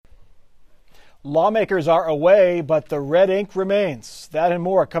Lawmakers are away, but the red ink remains. That and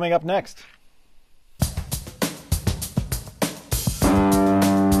more coming up next.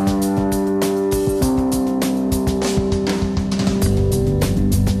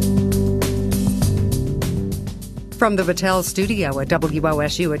 From the Battelle studio at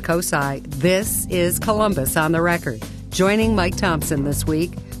WOSU at COSI, this is Columbus on the Record. Joining Mike Thompson this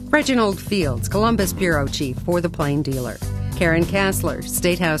week, Reginald Fields, Columbus Bureau Chief for The Plain Dealer. Karen Kasler,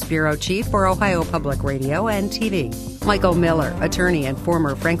 State House Bureau Chief for Ohio Public Radio and TV. Michael Miller, attorney and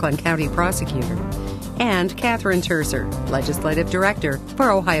former Franklin County prosecutor. And Catherine Terser, Legislative Director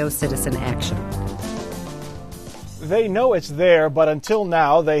for Ohio Citizen Action. They know it's there, but until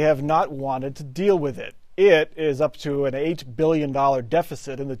now, they have not wanted to deal with it. It is up to an $8 billion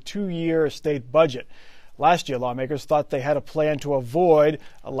deficit in the two-year state budget. Last year, lawmakers thought they had a plan to avoid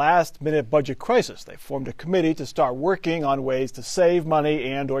a last-minute budget crisis. They formed a committee to start working on ways to save money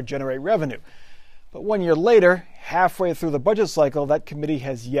and or generate revenue. But 1 year later, halfway through the budget cycle, that committee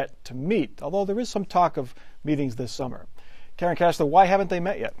has yet to meet, although there is some talk of meetings this summer. Karen Kasler, why haven't they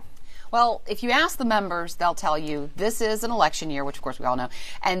met yet? Well, if you ask the members, they'll tell you this is an election year, which of course we all know,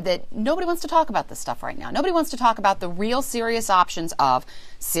 and that nobody wants to talk about this stuff right now. Nobody wants to talk about the real serious options of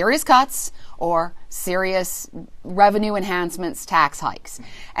serious cuts or serious revenue enhancements, tax hikes.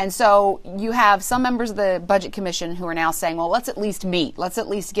 And so you have some members of the Budget Commission who are now saying, well, let's at least meet. Let's at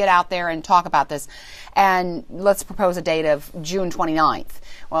least get out there and talk about this. And let's propose a date of June 29th.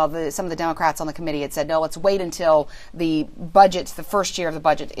 Well, some of the Democrats on the committee had said, no, let's wait until the budget, the first year of the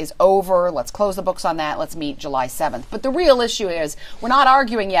budget is over. Let's close the books on that. Let's meet July 7th. But the real issue is we're not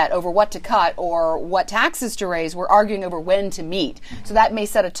arguing yet over what to cut or what taxes to raise. We're arguing over when to meet. So that may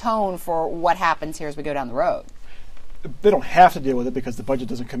set a tone for what happens here as we go down the road. They don't have to deal with it because the budget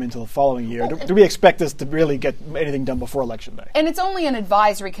doesn't come in until the following year. Do we expect this to really get anything done before Election Day? And it's only an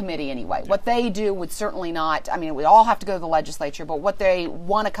advisory committee anyway. What they do would certainly not, I mean, we all have to go to the legislature, but what they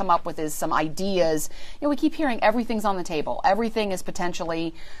want to come up with is some ideas. You know, we keep hearing everything's on the table. Everything is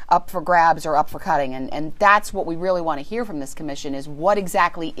potentially up for grabs or up for cutting. And that's what we really want to hear from this commission is what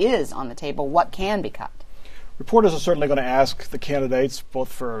exactly is on the table, what can be cut. Reporters are certainly going to ask the candidates,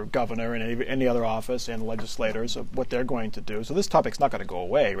 both for governor and any other office, and legislators, of what they're going to do. So this topic's not going to go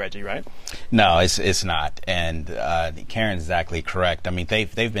away, Reggie, right? No, it's not. And Karen's exactly correct. I mean,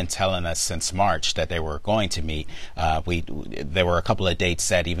 they've been telling us since March that they were going to meet. There were a couple of dates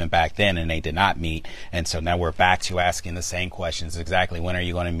set even back then, and they did not meet. And so now we're back to asking the same questions. Exactly when are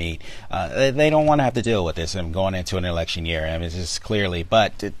you going to meet? They don't want to have to deal with this and going into an election year. I mean, it's just clearly.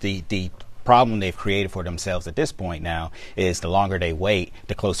 But the problem they've created for themselves at this point now is the longer they wait,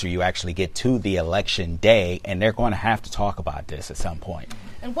 the closer you actually get to the election day, and they're going to have to talk about this at some point.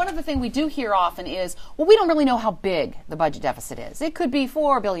 And one of the things we do hear often is, well, we don't really know how big the budget deficit is. It could be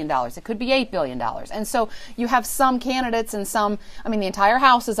 $4 billion. It could be $8 billion. And so you have some candidates and some, I mean, the entire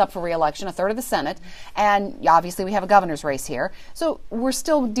House is up for re-election, a third of the Senate, and obviously we have a governor's race here. So we're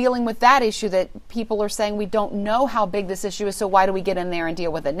still dealing with that issue that people are saying we don't know how big this issue is, so why do we get in there and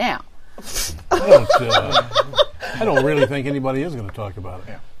deal with it now? I don't really think anybody is going to talk about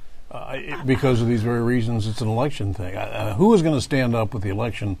it because of these very reasons. It's an election thing. Who is going to stand up with the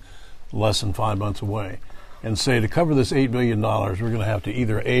election less than 5 months away and say to cover this $8 billion, we're going to have to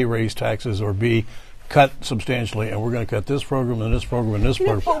either A, raise taxes, or B, cut substantially, and we're going to cut this program and this program and this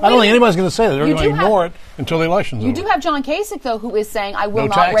program. I don't think anybody's going to say that. They're going to ignore it until the election's over. You do have John Kasich, though, who is saying, I will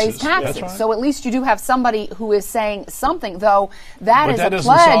not raise taxes. Right. So at least you do have somebody who is saying something, though that is a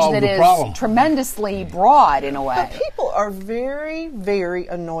pledge that is tremendously broad in a way. But people are very, very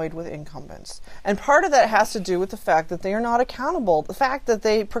annoyed with incumbents. And part of that has to do with the fact that they are not accountable, the fact that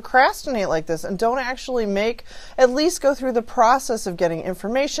they procrastinate like this and don't actually at least go through the process of getting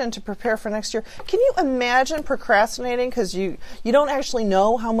information to prepare for next year. Can you imagine procrastinating because you don't actually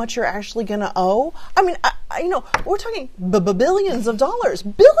know how much you're actually going to owe? I mean, we're talking billions of dollars,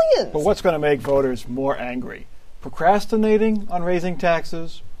 billions. But what's going to make voters more angry? Procrastinating on raising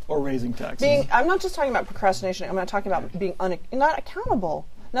taxes or raising taxes? I'm not just talking about procrastination. I'm not talking about being not accountable.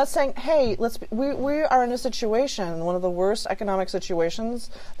 Not saying, hey, we are in a situation, one of the worst economic situations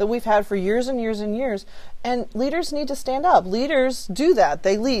that we've had for years and years and years, and leaders need to stand up. Leaders do that.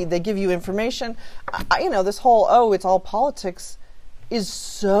 They lead. They give you information. This whole, it's all politics is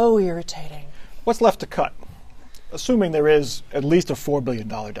so irritating. What's left to cut? Assuming there is at least a $4 billion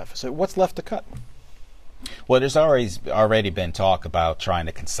deficit, what's left to cut? Well, there's already been talk about trying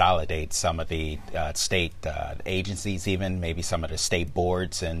to consolidate some of the state agencies, even maybe some of the state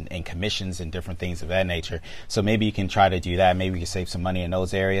boards and commissions and different things of that nature. So maybe you can try to do that. Maybe you can save some money in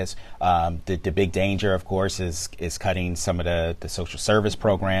those areas. The big danger, of course, is cutting some of the social service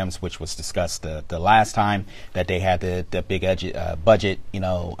programs, which was discussed the last time that they had the big budget,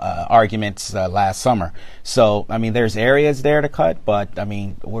 arguments last summer. So, I mean, there's areas there to cut, but I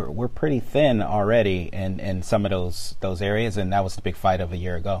mean, we're pretty thin already in some of those areas, and that was the big fight of a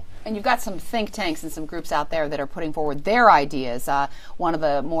year ago. And you've got some think tanks and some groups out there that are putting forward their ideas. One of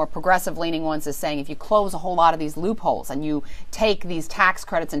the more progressive-leaning ones is saying if you close a whole lot of these loopholes and you take these tax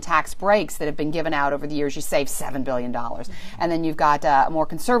credits and tax breaks that have been given out over the years, you save $7 billion. And then you've got a more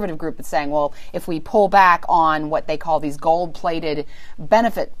conservative group that's saying, well, if we pull back on what they call these gold-plated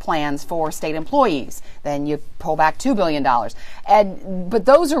benefit plans for state employees, then you pull back $2 billion. But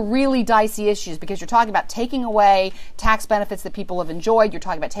those are really dicey issues because you're talking about taking away tax benefits that people have enjoyed. You're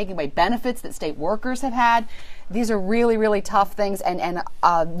talking about taking away benefits that state workers have had. These are really, really tough things, and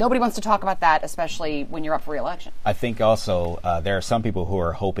nobody wants to talk about that, especially when you're up for re-election. I think also there are some people who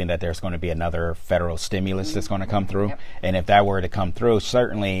are hoping that there's going to be another federal stimulus that's going to come through. Yep. And if that were to come through,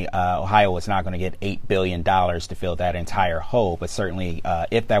 certainly Ohio is not going to get $8 billion to fill that entire hole. But certainly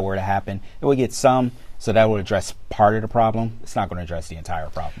if that were to happen, it would get some. So that would address part of the problem. It's not going to address the entire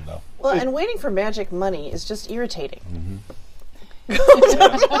problem, though. Well, and waiting for magic money is just irritating. Mm-hmm.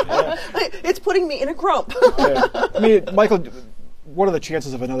 It's putting me in a grump. I mean, Michael, what are the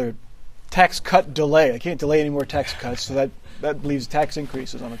chances of another tax cut delay? I can't delay any more tax cuts, so that leaves tax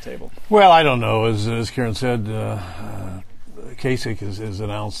increases on the table. Well, I don't know. As Karen said, Kasich has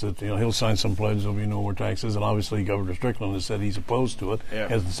announced that he'll sign some pledge. There'll be no more taxes, and obviously Governor Strickland has said he's opposed to it. Yeah.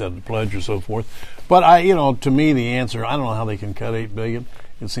 Hasn't said the pledge or so forth. But to me, the answer, I don't know how they can cut $8 billion.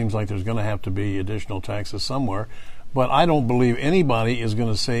 It seems like there's going to have to be additional taxes somewhere. But I don't believe anybody is going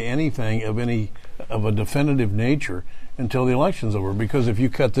to say anything of a definitive nature until the election's over. Because if you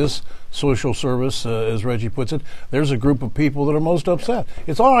cut this social service, as Reggie puts it, there's a group of people that are most upset.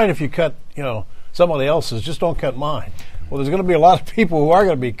 It's all right if you cut, somebody else's, just don't cut mine. Well, there's going to be a lot of people who are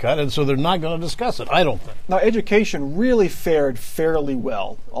going to be cut, and so they're not going to discuss it, I don't think. Now, education really fared fairly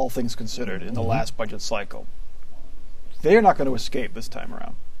well, all things considered, in the last budget cycle. They're not going to escape this time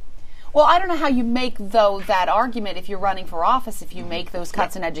around. Well, I don't know how you make, though, that argument if you're running for office, if you make those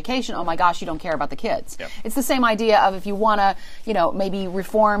cuts in education, oh my gosh, you don't care about the kids. Yep. It's the same idea of if you want to, maybe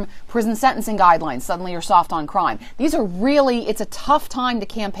reform prison sentencing guidelines, suddenly you're soft on crime. These are really, it's a tough time to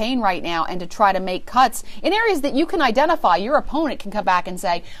campaign right now and to try to make cuts in areas that you can identify. Your opponent can come back and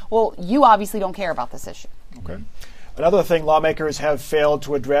say, well, you obviously don't care about this issue. Okay. Another thing lawmakers have failed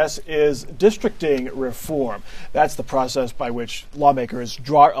to address is districting reform. That's the process by which lawmakers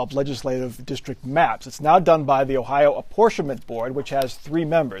draw up legislative district maps. It's now done by the Ohio Apportionment Board, which has 3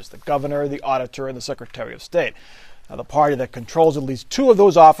 members, the governor, the auditor, and the secretary of state. Now, the party that controls at least 2 of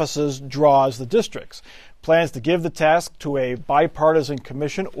those offices draws the districts. Plans to give the task to a bipartisan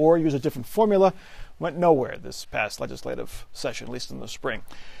commission or use a different formula went nowhere this past legislative session, at least in the spring.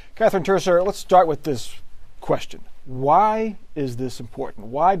 Catherine Terser, let's start with this question. Why is this important?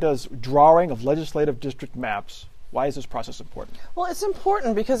 Why does drawing of legislative district maps, why is this process important? Well, it's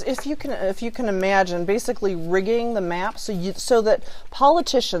important because if you can imagine basically rigging the map so that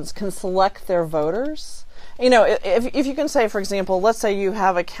politicians can select their voters. If you can say, for example, let's say you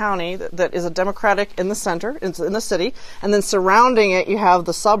have a county that is a Democratic in the center, in the city, and then surrounding it you have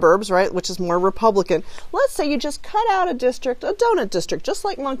the suburbs, right, which is more Republican. Let's say you just cut out a district, a donut district, just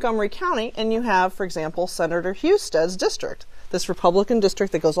like Montgomery County, and you have, for example, Senator Husted's district, this Republican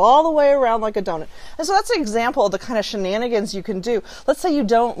district that goes all the way around like a donut. And so that's an example of the kind of shenanigans you can do. Let's say you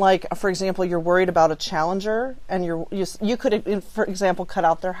don't for example, you're worried about a challenger, and you could, for example, cut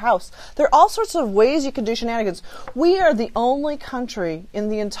out their house. There are all sorts of ways you can do shenanigans. We are the only country in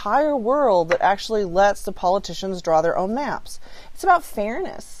the entire world that actually lets the politicians draw their own maps. It's about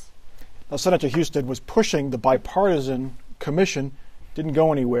fairness. Now, Senator Husted was pushing the bipartisan commission, didn't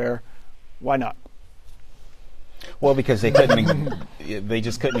go anywhere. Why not? Well, because they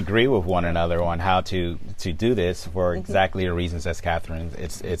just couldn't agree with one another on how to do this for exactly the reasons as Catherine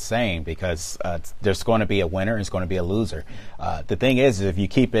it's saying, because there's going to be a winner and there's going to be a loser. The thing is, if you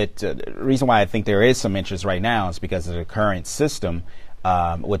keep it, the reason why I think there is some interest right now is because of the current system.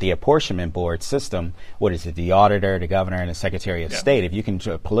 with the apportionment board system, what is it? The auditor, the governor, and the secretary of state. If you can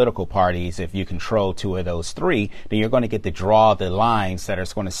political parties, if you control two of those three, then you're going to get to draw the lines that are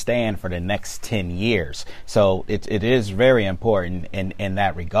going to stand for the next 10 years. So it is very important in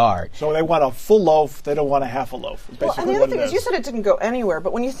that regard. So they want a full loaf. They don't want a half a loaf. Well, and the other thing is, you said it didn't go anywhere,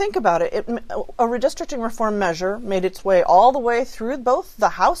 but when you think about it, a redistricting reform measure made its way all the way through both the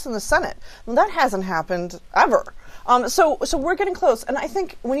House and the Senate. And that hasn't happened ever. So we're getting close. And I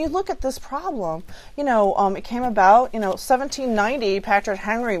think when you look at this problem, it came about, 1790, Patrick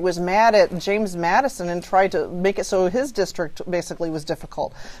Henry was mad at James Madison and tried to make it so his district basically was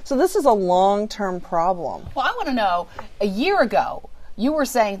difficult. So this is a long-term problem. Well, I want to know, a year ago, you were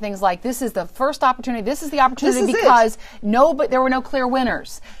saying things like, this is the first opportunity, this is the opportunity because there were no clear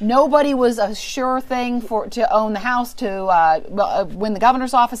winners. Nobody was a sure thing to own the House, to win the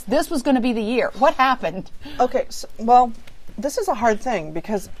governor's office. This was going to be the year. What happened? Okay, this is a hard thing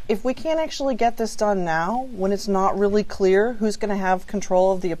because if we can't actually get this done now, when it's not really clear who's going to have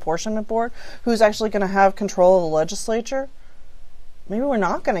control of the apportionment board, who's actually going to have control of the legislature, maybe we're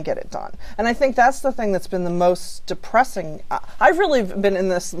not going to get it done. And I think that's the thing that's been the most depressing. I've really been in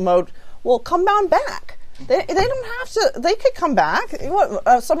this mode, well, come on back. They don't have to, they could come back.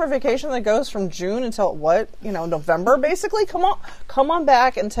 What, summer vacation that goes from June until November basically? Come on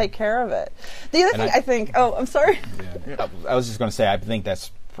back and take care of it. The other thing I think, I'm sorry. Yeah. I was just going to say, I think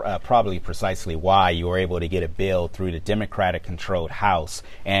that's probably precisely why you were able to get a bill through the Democratic-controlled House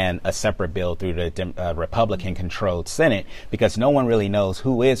and a separate bill through the Republican-controlled Senate, because no one really knows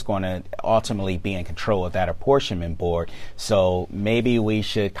who is going to ultimately be in control of that apportionment board. So maybe we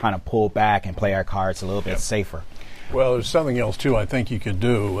should kind of pull back and play our cards a little bit safer. Well, there's something else, too, I think you could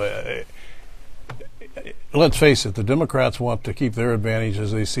do. Let's face it, the Democrats want to keep their advantage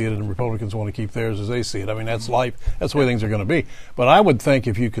as they see it, and the Republicans want to keep theirs as they see it. I mean, that's life. That's the way things are going to be. But I would think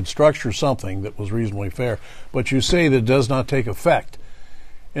if you could structure something that was reasonably fair, but you say that it does not take effect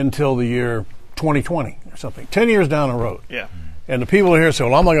until the year 2020 or something, 10 years down the road. Yeah. And the people here say,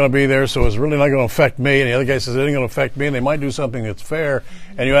 well, I'm not going to be there, so it's really not going to affect me. And the other guy says, it ain't going to affect me, and they might do something that's fair,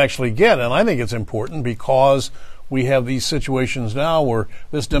 and you actually get it. And I think it's important because we have these situations now where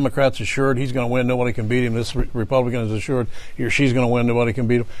this Democrat's assured he's going to win, nobody can beat him. This Republican is assured he or she's going to win, nobody can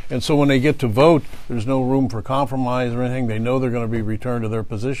beat him. And so when they get to vote, there's no room for compromise or anything. They know they're going to be returned to their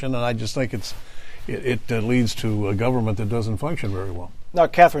position, and I just think it leads to a government that doesn't function very well. Now,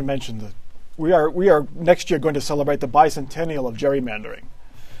 Catherine mentioned that we are next year going to celebrate the bicentennial of gerrymandering.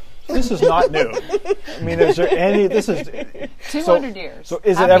 This is not new. I mean, is there any? This is 200 years. So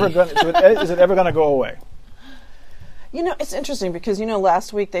is it ever going to go away? It's interesting because,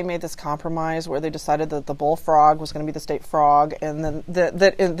 last week they made this compromise where they decided that the bullfrog was going to be the state frog, and then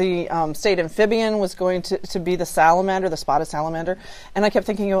the state amphibian was going to be the salamander, the spotted salamander. And I kept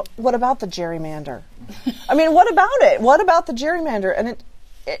thinking, what about the gerrymander? I mean, what about it? What about the gerrymander? And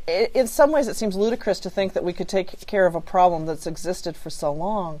in some ways it seems ludicrous to think that we could take care of a problem that's existed for so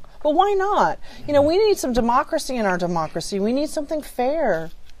long. But why not? We need some democracy in our democracy. We need something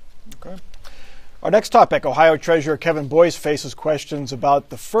fair. Okay. Our next topic, Ohio Treasurer Kevin Boyce faces questions about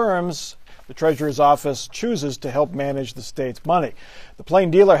the firms the Treasurer's office chooses to help manage the state's money. The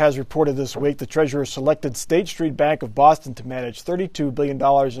Plain Dealer has reported this week the Treasurer selected State Street Bank of Boston to manage $32 billion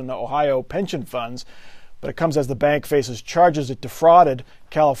in Ohio pension funds, but it comes as the bank faces charges it defrauded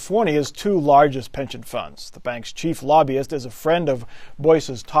California's two largest pension funds. The bank's chief lobbyist is a friend of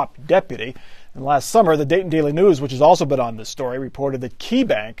Boyce's top deputy. And last summer, the Dayton Daily News, which has also been on this story, reported that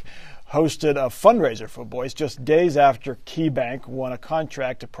KeyBank hosted a fundraiser for Boyce just days after KeyBank won a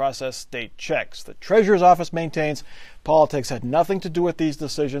contract to process state checks. The Treasurer's office maintains politics had nothing to do with these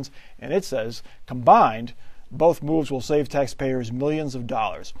decisions, and it says, combined, both moves will save taxpayers millions of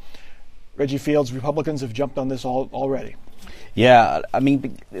dollars. Reggie Fields, Republicans have jumped on this already. Yeah, I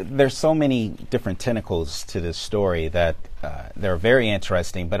mean, there's so many different tentacles to this story that they're very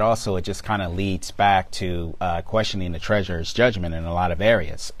interesting, but also it just kind of leads back to questioning the Treasurer's judgment in a lot of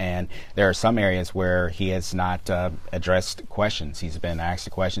areas. And there are some areas where he has not addressed questions. He's been asked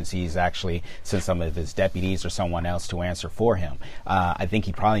the questions. He's actually sent some of his deputies or someone else to answer for him. I think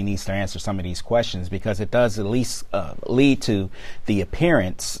he probably needs to answer some of these questions because it does at least lead to the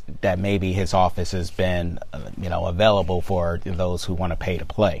appearance that maybe his office has been, available for those who want to pay to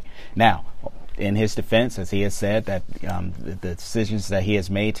play. Now, in his defense, as he has said, that the decisions that he has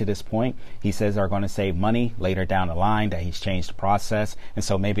made to this point, he says are going to save money later down the line, that he's changed the process. And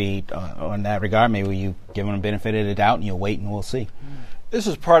so maybe on that regard, maybe you give him a benefit of the doubt and you'll wait and we'll see. This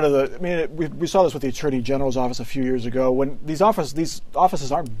is part of we saw this with the Attorney General's office a few years ago when these offices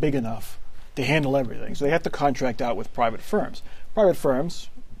aren't big enough to handle everything. So they have to contract out with private firms. private firms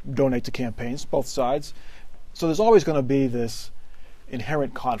donate to campaigns, both sides. So there's always going to be this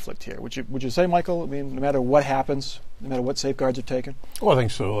inherent conflict here. Would you say, Michael? I mean, no matter what happens, no matter what safeguards are taken? Well, I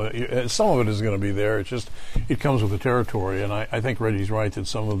think so. Some of it is going to be there. It's just, it comes with the territory. And I think Reggie's right that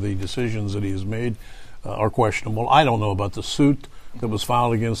some of the decisions that he has made are questionable. I don't know about the suit that was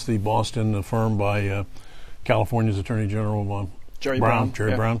filed against the Boston firm by California's Attorney General Jerry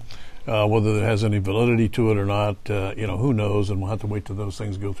Brown. Whether it has any validity to it or not, who knows? And we'll have to wait till those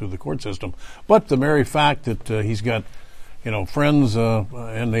things go through the court system. But the mere fact that he's got, friends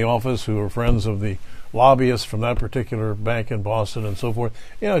in the office who are friends of the lobbyists from that particular bank in Boston and so forth,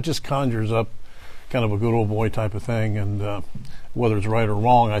 it just conjures up kind of a good old boy type of thing. And whether it's right or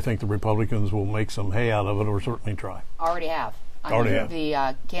wrong, I think the Republicans will make some hay out of it, or certainly try. Already have. Have.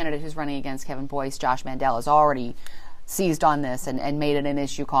 The candidate who's running against Kevin Boyce, Josh Mandel, has already seized on this and made it an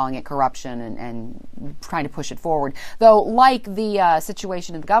issue, calling it corruption and trying to push it forward. Though, like the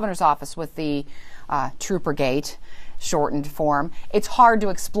situation in the governor's office with the Troopergate, shortened form, it's hard to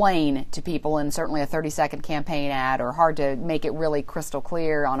explain to people in certainly a 30-second campaign ad, or hard to make it really crystal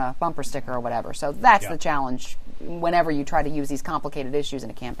clear on a bumper sticker or whatever. So that's the challenge whenever you try to use these complicated issues in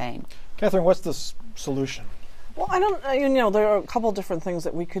a campaign. Catherine, what's the solution? Well, I don't, there are a couple different things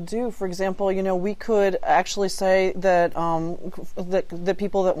that we could do. For example, we could actually say that that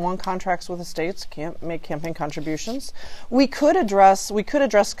people that won contracts with the states can't make campaign contributions. We could address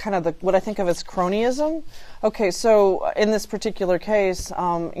kind of what I think of as cronyism. Okay, so in this particular case,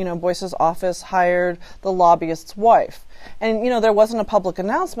 Boyce's office hired the lobbyist's wife. And, there wasn't a public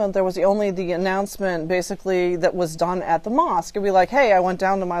announcement. There was only the announcement, basically, that was done at the mosque. It'd be like, hey, I went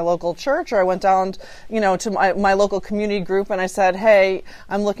down to my local church, or I went down, to my local community group, and I said, hey,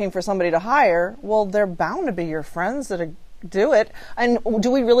 I'm looking for somebody to hire. Well, they're bound to be your friends that do it. And do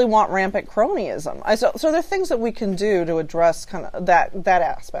we really want rampant cronyism? So there are things that we can do to address kind of that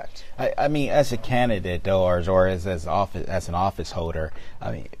aspect. I mean, as a candidate, though, or as an office holder,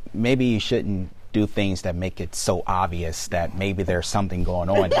 I mean, maybe you shouldn't do things that make it so obvious that maybe there's something going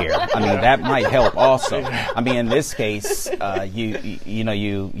on here. I mean, that might help also. I mean, in this case,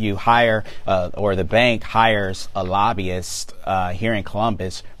 you hire, or the bank hires a lobbyist here in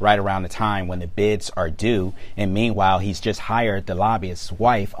Columbus right around the time when the bids are due, and meanwhile, he's just hired the lobbyist's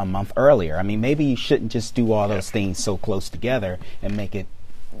wife a month earlier. I mean, maybe you shouldn't just do all those things so close together and make it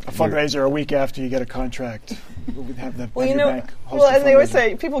a fundraiser a week after you get a contract. We have the bank host and they always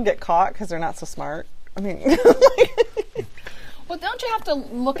say people get caught because they're not so smart. I mean, well, don't you have to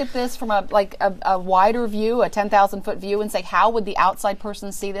look at this from a wider view, a 10,000-foot view, and say, how would the outside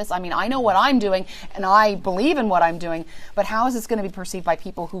person see this? I mean, I know what I'm doing, and I believe in what I'm doing, but how is this going to be perceived by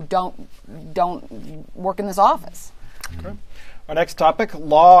people who don't work in this office? Okay. Our next topic,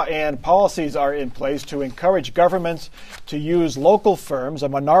 law and policies are in place to encourage governments to use local firms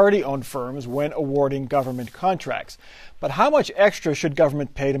and minority-owned firms when awarding government contracts. But how much extra should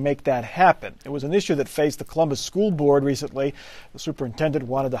government pay to make that happen? It was an issue that faced the Columbus School Board recently. The superintendent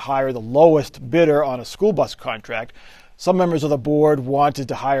wanted to hire the lowest bidder on a school bus contract. Some members of the board wanted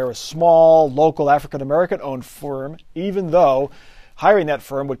to hire a small, local African-American-owned firm, even though hiring that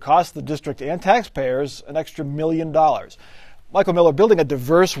firm would cost the district and taxpayers an extra $1 million. Michael Miller, building a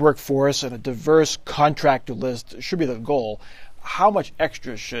diverse workforce and a diverse contractor list should be the goal. How much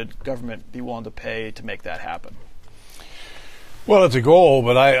extra should government be willing to pay to make that happen? Well, it's a goal,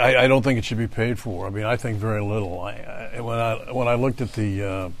 but I don't think it should be paid for. I mean, I think very little. When I looked at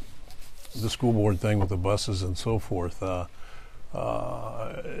the school board thing with the buses and so forth, it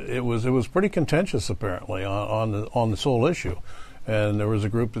was pretty contentious apparently on this whole issue, and there was a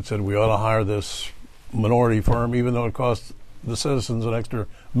group that said we ought to hire this minority firm, even though it costs the citizens an extra $1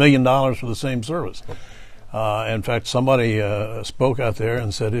 million for the same service. In fact, somebody spoke out there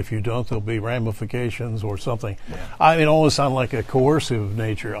and said, if you don't, there'll be ramifications or something. Yeah. I mean, it almost sounded like a coercive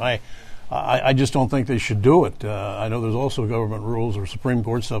nature. I just don't think they should do it. I know there's also government rules or Supreme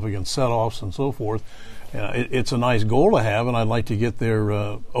Court stuff against set-offs and so forth. It's a nice goal to have, and I'd like to get there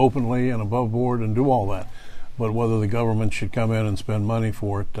openly and above board and do all that. But whether the government should come in and spend money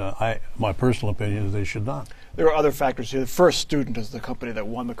for it, my personal opinion is they should not. There are other factors here. The First Student is the company that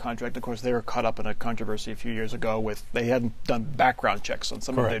won the contract. Of course, they were caught up in a controversy a few years ago with they hadn't done background checks on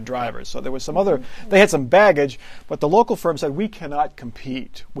some of their drivers. So there was they had some baggage, but the local firm said we cannot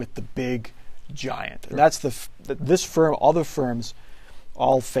compete with the big giant. And that's this firm, other firms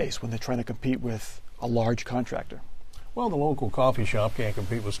all face when they're trying to compete with a large contractor. Well, the local coffee shop can't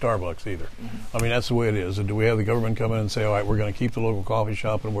compete with Starbucks either. Mm-hmm. I mean, that's the way it is. And do we have the government come in and say, all right, we're going to keep the local coffee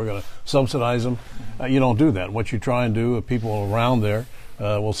shop and we're going to subsidize them? You don't do that. What you try and do, people around there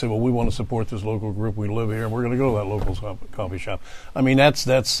will say, well, we want to support this local group. We live here, and we're going to go to that local coffee shop. I mean, that's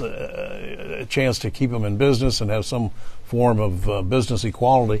a chance to keep them in business and have some form of business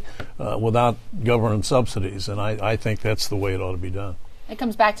equality without government subsidies. And I think that's the way it ought to be done. It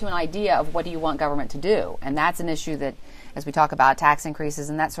comes back to an idea of what do you want government to do, and that's an issue that, as we talk about tax increases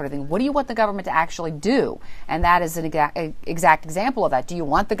and that sort of thing, what do you want the government to actually do? And that is an exact example of that. Do you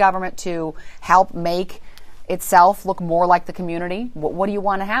want the government to help make itself look more like the community? What do you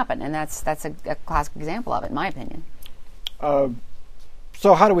want to happen? And that's a classic example of it, in my opinion.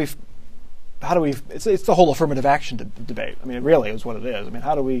 So how do we? It's the whole affirmative action debate. I mean, it really is what it is. I mean,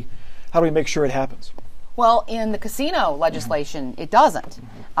 how do we make sure it happens? Well, in the casino legislation, it doesn't.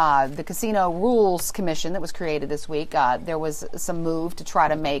 The Casino Rules Commission that was created this week, there was some move to try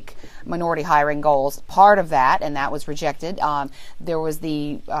to make minority hiring goals part of that, and that was rejected. There was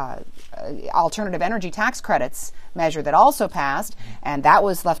the alternative energy tax credits measure that also passed, and that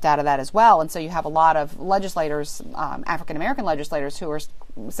was left out of that as well. And so you have a lot of legislators, African-American legislators, who are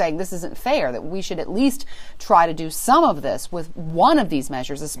saying this isn't fair, that we should at least try to do some of this with one of these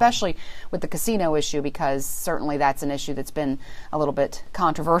measures, especially with the casino issue, because certainly that's an issue that's been a little bit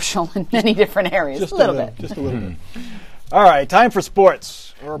controversial in many different areas. Just a little bit. All right, time for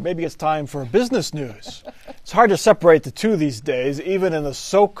sports, or maybe it's time for business news. It's hard to separate the two these days, even in the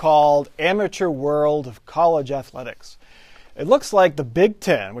so-called amateur world of college athletics. It looks like the Big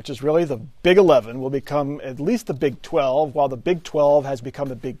Ten, which is really the Big 11, will become at least the Big 12, while the Big 12 has become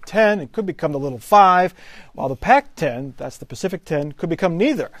the Big 10. It could become the Little 5, while the Pac-10, that's the Pacific 10, could become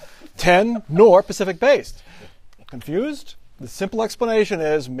neither 10 nor Pacific-based. Confused? The simple explanation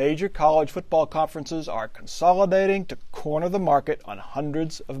is major college football conferences are consolidating to corner the market on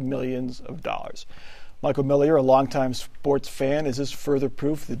hundreds of millions of dollars. Michael Miller, a longtime sports fan, is this further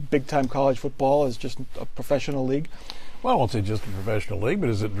proof that big-time college football is just a professional league? Well, I won't say just a professional league, but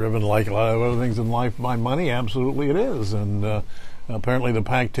is it driven like a lot of other things in life by money? Absolutely it is. And apparently the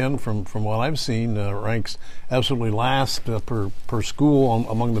Pac-10, from what I've seen, ranks absolutely last per school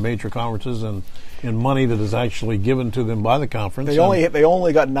among the major conferences and in money that is actually given to them by the conference. They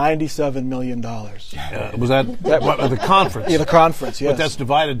only got $97 million. Was that the conference? Yeah, the conference, yes. But that's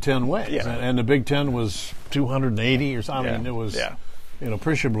divided 10 ways. Yeah. And the Big Ten was 280 or something. I mean, it was... Yeah.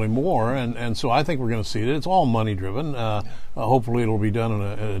 Appreciably more, and so I think we're going to see it. It's all money driven. Hopefully, it'll be done in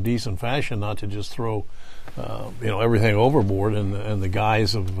a decent fashion, not to just throw, everything overboard in the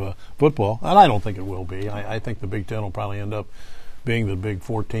guise of football. And I don't think it will be. I think the Big Ten will probably end up being the Big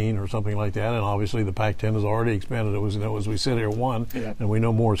 14 or something like that. And obviously, the Pac-10 has already expanded. It was, as we sit here, one, and we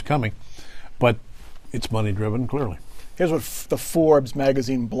know more is coming. But it's money driven, clearly. Here's what the Forbes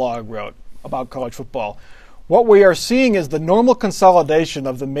magazine blog wrote about college football. What we are seeing is the normal consolidation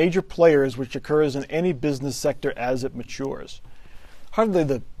of the major players which occurs in any business sector as it matures.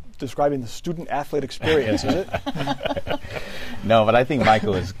 Hardly describing the student-athlete experience, is it? No, but I think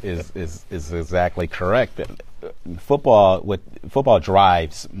Michael is exactly correct. Football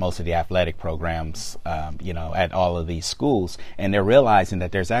drives most of the athletic programs, at all of these schools, and they're realizing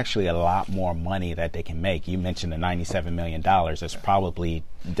that there's actually a lot more money that they can make. You mentioned the $97 million. There's probably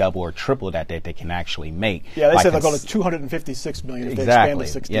double or triple that they can actually make. Yeah, they said they're going to $256 million if they expand to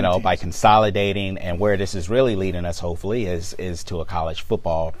 16 teams. By consolidating, and where this is really leading us, hopefully, is to a college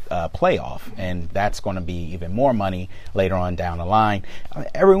football playoff, and that's going to be even more money later on down the line.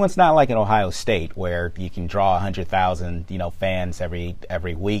 Everyone's not like at Ohio State, where you can draw 100,000 fans every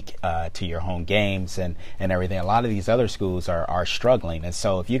week to your home games and everything. A lot of these other schools are struggling, and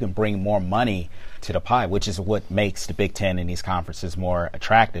so if you can bring more money to the pie, which is what makes the Big Ten and these conferences more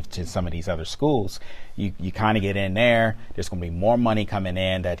attractive to some of these other schools, you kind of get in there. There's going to be more money coming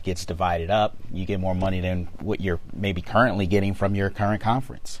in that gets divided up. You get more money than what you're maybe currently getting from your current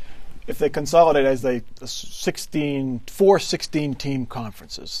conference. If they consolidate as 16-team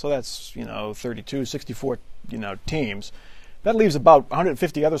conferences, so that's 32, 64 teams, that leaves about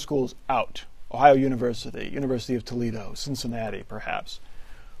 150 other schools out. Ohio University, University of Toledo, Cincinnati, perhaps.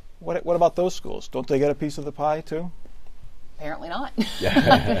 What about those schools? Don't they get a piece of the pie too? Apparently not.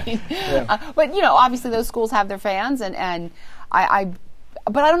 But obviously those schools have their fans, and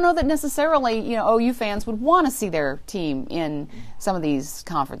but I don't know that necessarily OU fans would want to see their team in some of these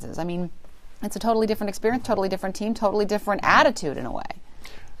conferences. I mean, it's a totally different experience, totally different team, totally different attitude in a way.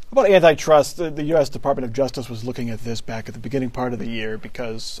 About antitrust, the U.S. Department of Justice was looking at this back at the beginning part of the year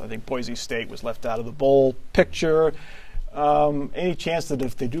because I think Boise State was left out of the bowl picture. Any chance that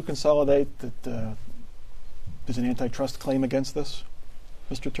if they do consolidate that there's an antitrust claim against this,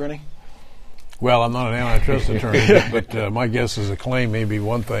 Mr. Attorney? Well, I'm not an antitrust attorney, but my guess is a claim may be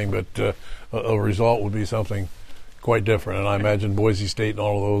one thing, but a result would be something quite different. And I imagine Boise State and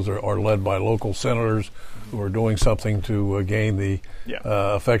all of those are led by local senators who are doing something to gain the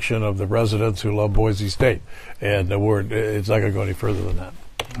affection of the residents who love Boise State. And it's not going to go any further than that.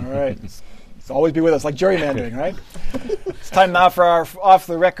 All right. It's always be with us, like gerrymandering, right? It's time now for our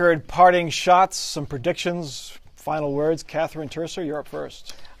off-the-record parting shots, some predictions, final words. Catherine Tercer, you're up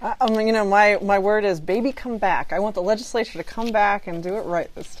first. My word is baby come back. I want the legislature to come back and do it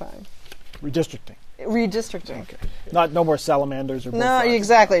right this time. Redistricting. Okay. No more salamanders or No,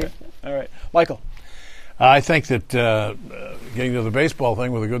 exactly. Okay. All right. Michael. I think that getting to the baseball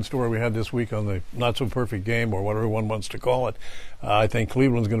thing with a good story we had this week on the not-so-perfect game, or whatever one wants to call it, I think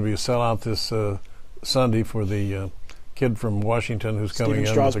Cleveland's going to be a sellout this Sunday for the kid from Washington who's coming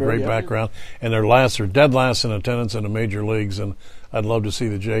in with a great background. And they're dead last in attendance in the major leagues, and I'd love to see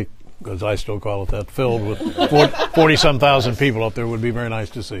the Jake, as I still call it that, filled with 40-some thousand people up there. Would be very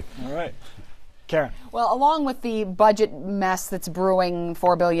nice to see. All right. Karen. Well, along with the budget mess that's brewing,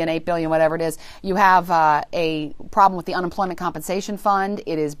 $4 billion, $8 billion, whatever it is, you have a problem with the unemployment compensation fund.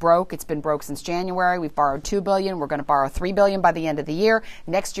 It is broke. It's been broke since January. We've borrowed $2 billion. We're going to borrow $3 billion by the end of the year.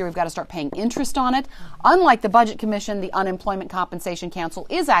 Next year, we've got to start paying interest on it. Unlike the Budget Commission, the Unemployment Compensation Council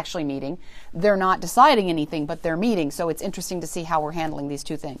is actually meeting. They're not deciding anything, but they're meeting. So it's interesting to see how we're handling these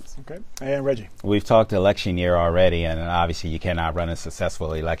two things. Okay. And Reggie. We've talked election year already, and obviously you cannot run a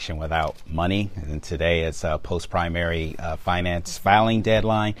successful election without money. And today it's a post-primary finance filing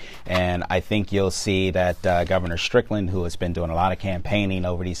deadline, and I think you'll see that Governor Strickland, who has been doing a lot of campaigning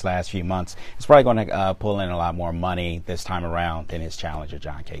over these last few months, is probably going to pull in a lot more money this time around than his challenger,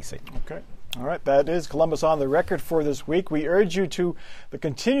 John Kasich. Okay. All right, that is Columbus on the Record for this week. We urge you to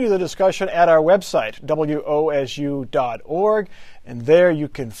continue the discussion at our website, wosu.org, and there you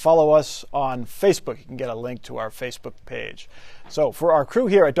can follow us on Facebook. You can get a link to our Facebook page. So for our crew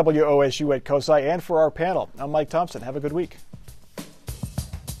here at WOSU at COSI and for our panel, I'm Mike Thompson. Have a good week.